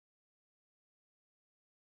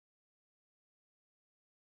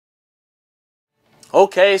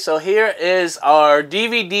Okay, so here is our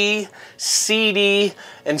DVD, CD,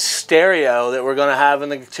 and stereo that we're going to have in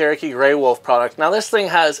the Cherokee Grey Wolf product. Now this thing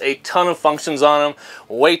has a ton of functions on them,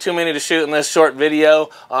 way too many to shoot in this short video,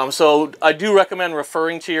 so I do recommend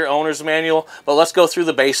referring to your owner's manual, but let's go through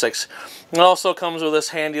the basics. It also comes with this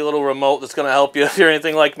handy little remote that's going to help you if you're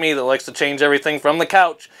anything like me that likes to change everything from the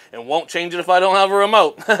couch and won't change it if I don't have a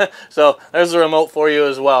remote. So there's a remote for you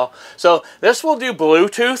as well. So this will do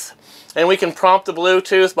Bluetooth. And we can prompt the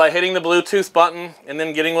Bluetooth by hitting the Bluetooth button and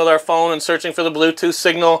then getting with our phone and searching for the Bluetooth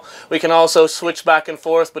signal. We can also switch back and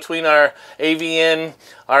forth between our AV in,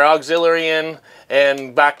 our auxiliary in,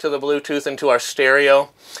 and back to the Bluetooth into our stereo.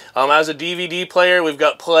 As a DVD player, we've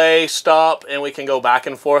got play, stop, and we can go back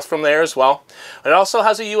and forth from there as well. It also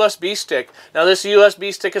has a USB stick. Now this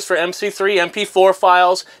USB stick is for MC3, MP4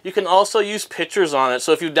 files. You can also use pictures on it.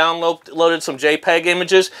 So if you've downloaded some JPEG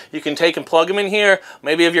images, you can take and plug them in here.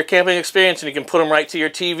 Maybe of your camping experience, and you can put them right to your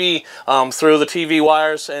TV through the TV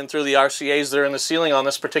wires and through the RCAs that are in the ceiling on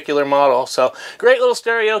this particular model. So great little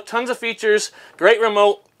stereo, tons of features, great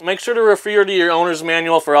remote. Make sure to refer to your owner's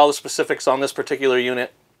manual for all the specifics on this particular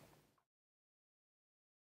unit.